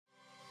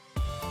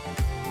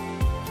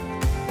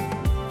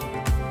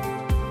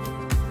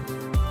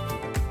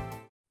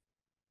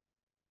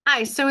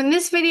Hi, so in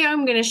this video,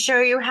 I'm going to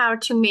show you how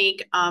to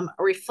make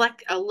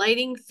a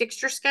lighting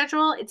fixture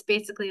schedule. It's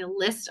basically a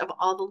list of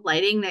all the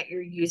lighting that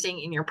you're using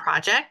in your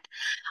project.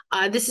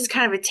 This is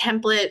kind of a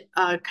template,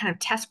 kind of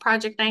test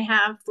project I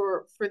have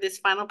for this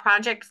final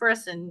project for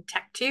us in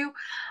Tech 2.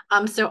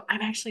 So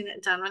I'm actually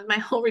not done with my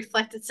whole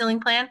reflected ceiling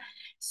plan.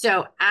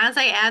 So as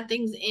I add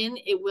things in,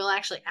 it will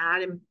actually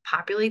add and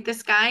populate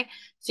this guy.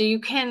 So you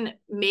can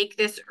make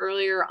this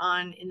earlier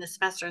on in the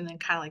semester and then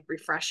kind of like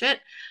refresh it.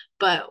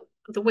 But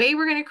the way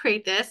we're going to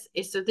create this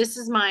is, so this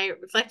is my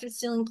reflective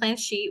ceiling plan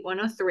sheet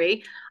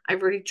 103. I've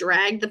already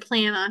dragged the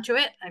plan onto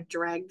it. I've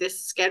dragged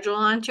this schedule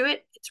onto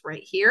it. It's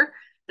right here.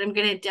 I'm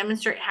going to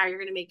demonstrate how you're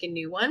going to make a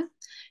new one.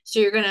 So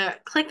you're going to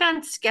click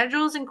on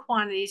schedules and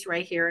quantities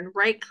right here and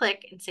right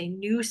click and say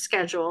new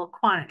schedule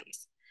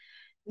quantities.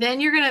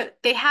 Then you're going to,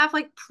 they have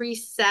like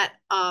preset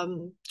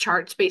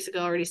charts basically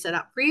already set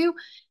up for you.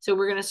 So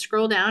we're going to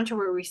scroll down to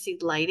where we see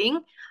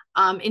lighting.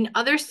 In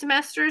other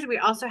semesters, we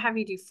also have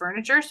you do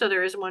furniture. So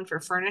there is one for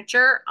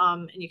furniture.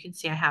 And you can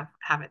see I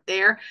have it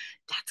there.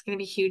 That's going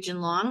to be huge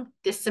and long.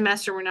 This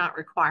semester, we're not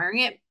requiring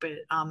it, but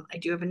I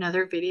do have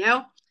another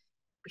video.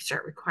 We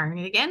start requiring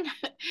it again.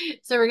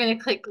 So we're going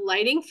to click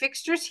lighting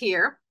fixtures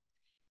here,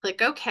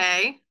 click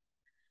OK.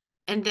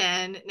 And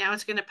then now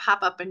it's going to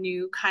pop up a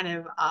new kind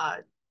of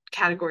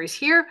categories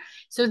here.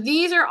 So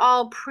these are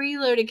all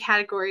preloaded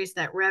categories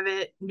that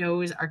Revit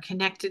knows are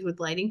connected with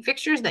lighting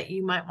fixtures that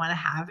you might want to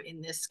have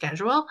in this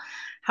schedule.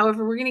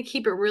 However, we're going to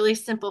keep it really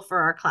simple for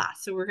our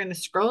class. So we're going to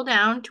scroll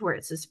down to where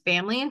it says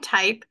family and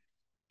type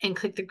and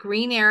click the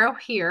green arrow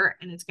here,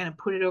 and it's going to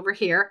put it over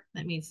here.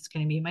 That means it's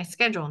going to be my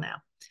schedule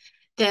now.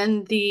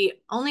 Then the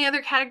only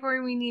other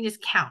category we need is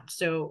count.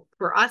 So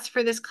for us,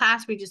 for this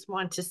class, we just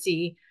want to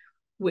see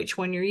which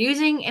one you're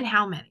using and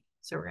how many.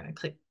 So we're going to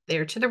click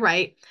there to the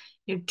right.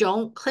 You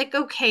don't click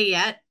OK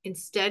yet.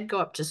 Instead, go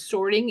up to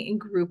sorting and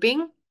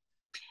grouping.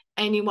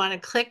 And you want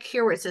to click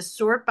here where it says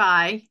sort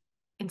by.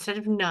 Instead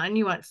of none,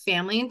 you want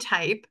family and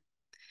type.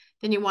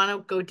 Then you want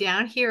to go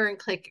down here and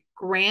click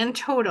grand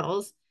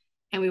totals.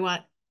 And we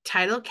want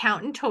title,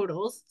 count, and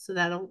totals. So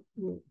that'll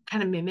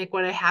kind of mimic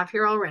what I have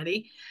here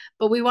already.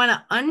 But we want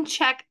to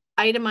uncheck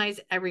itemize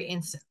every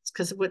instance,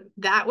 because what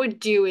that would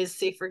do is,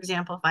 say, for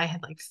example, if I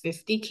had like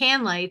 50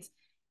 can lights,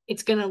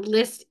 it's going to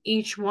list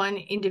each one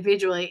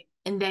individually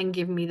and then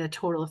give me the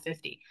total of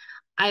 50.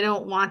 I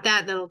don't want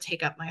that. That'll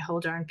take up my whole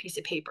darn piece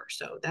of paper.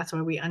 So that's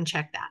why we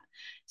uncheck that.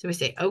 So we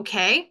say,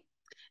 okay.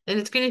 Then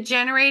it's going to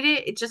generate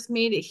it. It just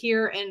made it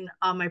here, and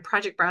my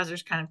project browser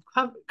is kind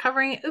of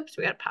covering it. Oops,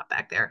 we got to pop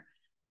back there.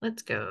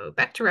 Let's go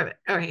back to Revit.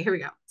 All right, here we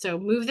go. So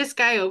move this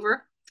guy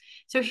over.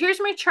 So here's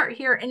my chart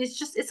here, and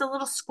it's a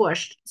little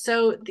squished.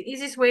 So the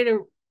easiest way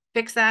to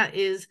fix that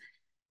is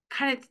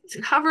kind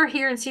of hover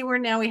here and see where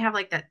now we have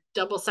like that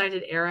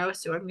double-sided arrow.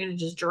 So I'm going to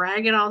just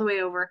drag it all the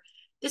way over.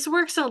 This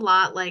works a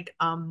lot like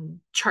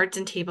charts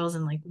and tables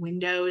and like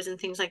windows and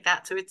things like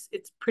that. So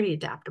it's pretty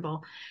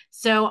adaptable.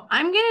 So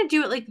I'm going to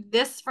do it like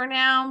this for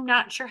now. I'm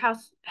not sure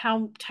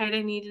how tight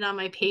I need it on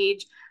my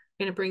page.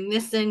 I'm going to bring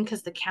this in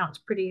because the count's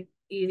pretty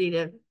easy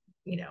to,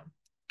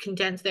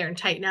 condense there and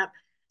tighten up.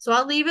 So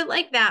I'll leave it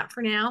like that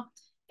for now.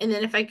 And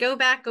then if I go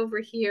back over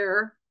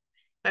here,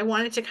 I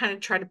wanted to kind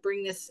of try to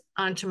bring this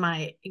onto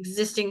my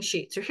existing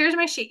sheet. So here's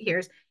my sheet.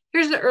 Here's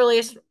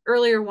the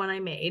earlier one I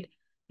made.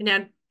 And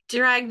now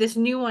drag this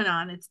new one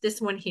on. It's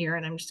this one here,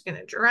 and I'm just going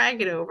to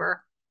drag it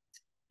over.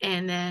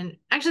 And then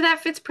actually that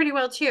fits pretty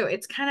well too.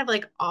 It's kind of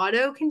like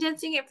auto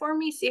condensing it for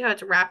me. See how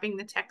it's wrapping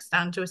the text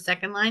onto a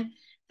second line?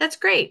 That's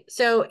great.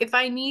 So if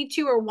I need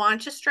to or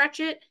want to stretch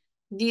it,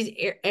 these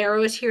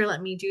arrows here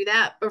let me do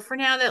that. But for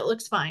now, that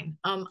looks fine.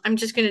 I'm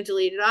just going to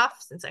delete it off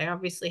since I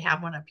obviously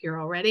have one up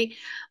here already.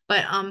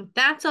 But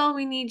that's all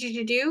we need you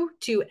to do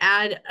to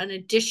add an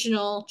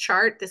additional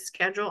chart, the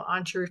schedule,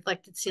 onto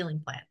reflected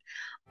ceiling plan.